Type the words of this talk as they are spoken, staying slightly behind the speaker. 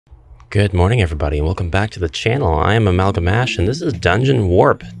Good morning, everybody, and welcome back to the channel. I am Amalgamash, and this is Dungeon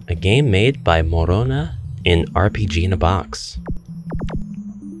Warp, a game made by Morona in RPG in a Box.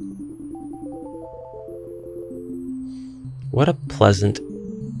 What a pleasant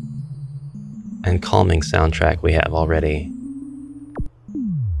and calming soundtrack we have already.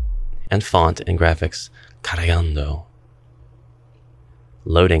 And font and graphics. Cargando.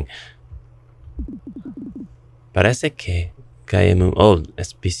 Loading. Parece que caemos... Oh,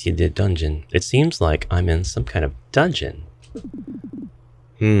 especie de dungeon. It seems like I'm in some kind of dungeon.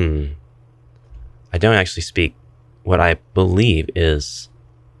 I don't actually speak what I believe is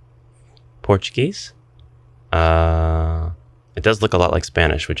Portuguese. It does look a lot like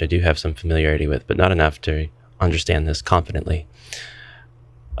Spanish, which I do have some familiarity with, but not enough to understand this confidently.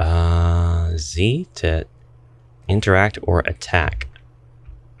 Z to interact or attack.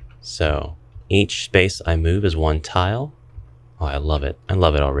 So each space I move is one tile. Oh, I love it. I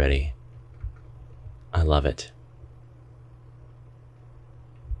love it already. I love it.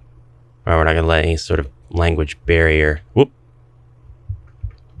 All right, we're not going to let any sort of language barrier. Whoop.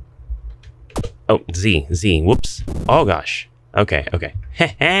 Oh, Z. Whoops. Oh, gosh. Okay.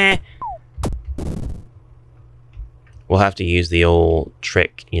 We'll have to use the old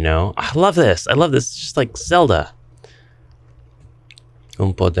trick, you know? I love this. It's just like Zelda.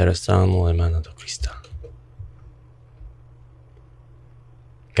 Un poderoso hermano de Cristo.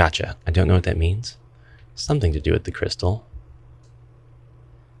 Gotcha. I don't know what that means. Something to do with the crystal.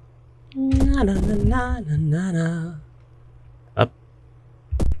 Na na na na na na. Up.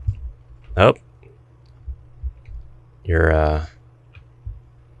 Oh. You're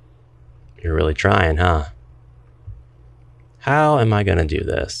really trying, huh? How am I gonna do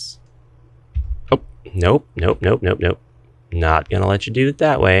this? Oh, nope. Not gonna let you do it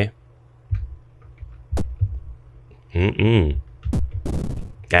that way.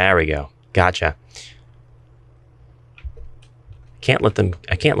 There we go. Gotcha. I can't let them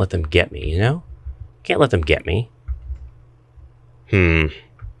get me, you know? Can't let them get me.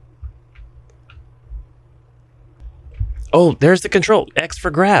 Oh, there's the control. X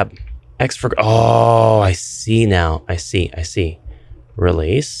for grab. X for... Oh, I see now. I see.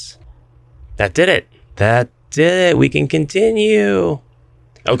 Release. That did it. We can continue.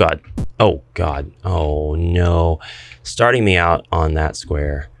 Oh, God. Oh, no. Starting me out on that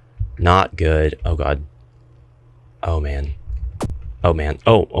square. Not good. Oh, God. Oh, man. Oh,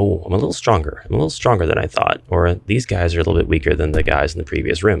 I'm a little stronger. Than I thought. Or these guys are a little bit weaker than the guys in the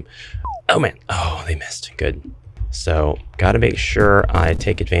previous room. Oh, man. Oh, they missed. Good. So, gotta make sure I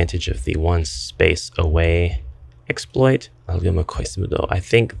take advantage of the one space away exploit. I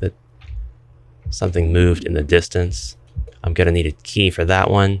think that something moved in the distance. I'm gonna need a key for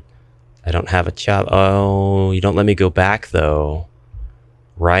that one. I don't have a chop. Oh, you don't let me go back though.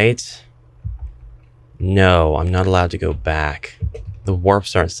 Right? No, I'm not allowed to go back. The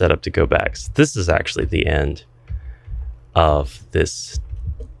warps aren't set up to go back. So this is actually the end of this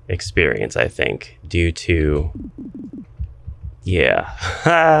experience, I think, due to...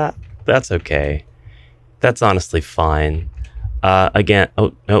 Yeah. That's okay. That's honestly fine. Again,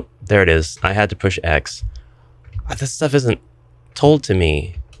 oh, nope, there it is. I had to push X. This stuff isn't told to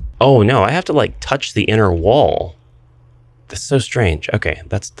me. Oh no, I have to like touch the inner wall. That's so strange. Okay,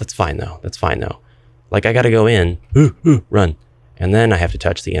 that's fine though. Like I gotta go in, run, and then I have to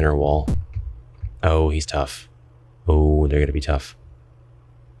touch the inner wall. Oh, he's tough. Oh, they're gonna be tough.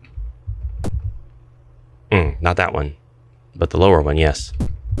 Not that one, but the lower one, yes.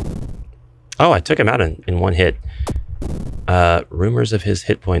 Oh, I took him out in one hit. Rumors of his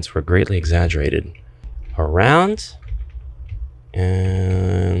hit points were greatly exaggerated. Around.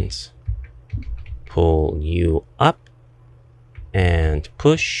 And pull you up. And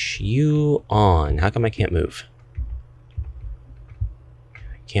push you on. How come I can't move?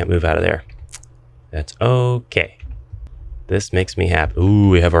 I can't move out of there. That's okay. This makes me happy. Ooh,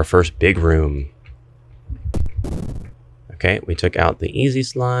 we have our first big room. Okay, we took out the easy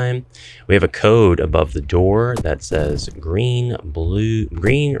slime. We have a code above the door that says green,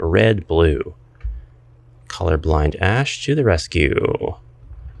 red, blue. Colorblind Ash to the rescue.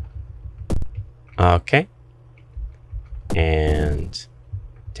 Okay. And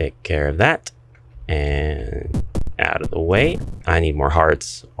take care of that. And out of the way. I need more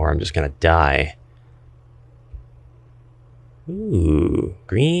hearts or I'm just gonna die. Ooh,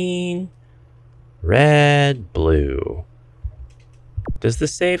 green, red, blue. Does the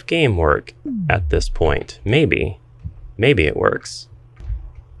save game work at this point? Maybe. Maybe it works.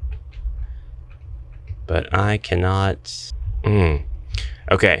 But I cannot...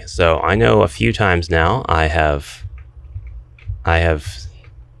 Okay, so I know a few times now I have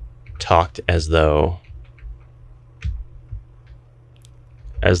talked as though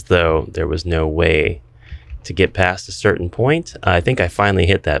there was no way to get past a certain point. I think I finally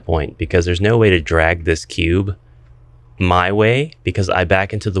hit that point, because there's no way to drag this cube my way because I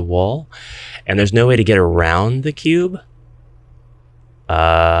back into the wall, and there's no way to get around the cube.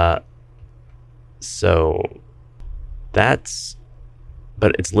 So that's,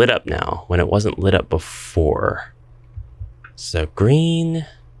 but it's lit up now when it wasn't lit up before. So green,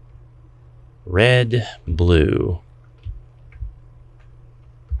 red, blue.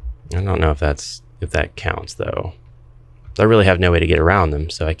 I don't know if that counts though. I really have no way to get around them,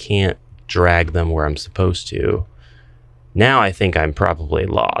 so I can't drag them where I'm supposed to. Now I think I'm probably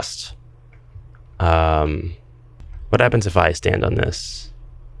lost. What happens if I stand on this?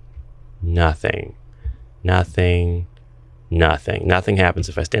 Nothing. Nothing. Nothing. Nothing happens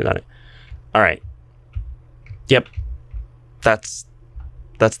if I stand on it. All right. Yep. That's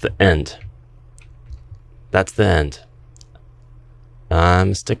the end. That's the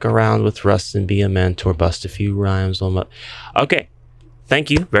end. Stick around with Rust and be a mentor. Bust a few rhymes on my... Okay. Thank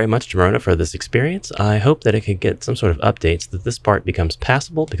you very much to Morona for this experience. I hope that it could get some sort of updates that this part becomes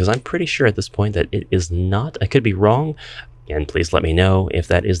passable, because I'm pretty sure at this point that it is not. I could be wrong. And please let me know if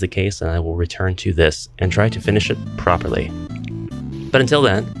that is the case, and I will return to this and try to finish it properly. But until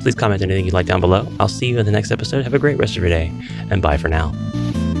then, please comment anything you'd like down below. I'll see you in the next episode. Have a great rest of your day, and bye for now.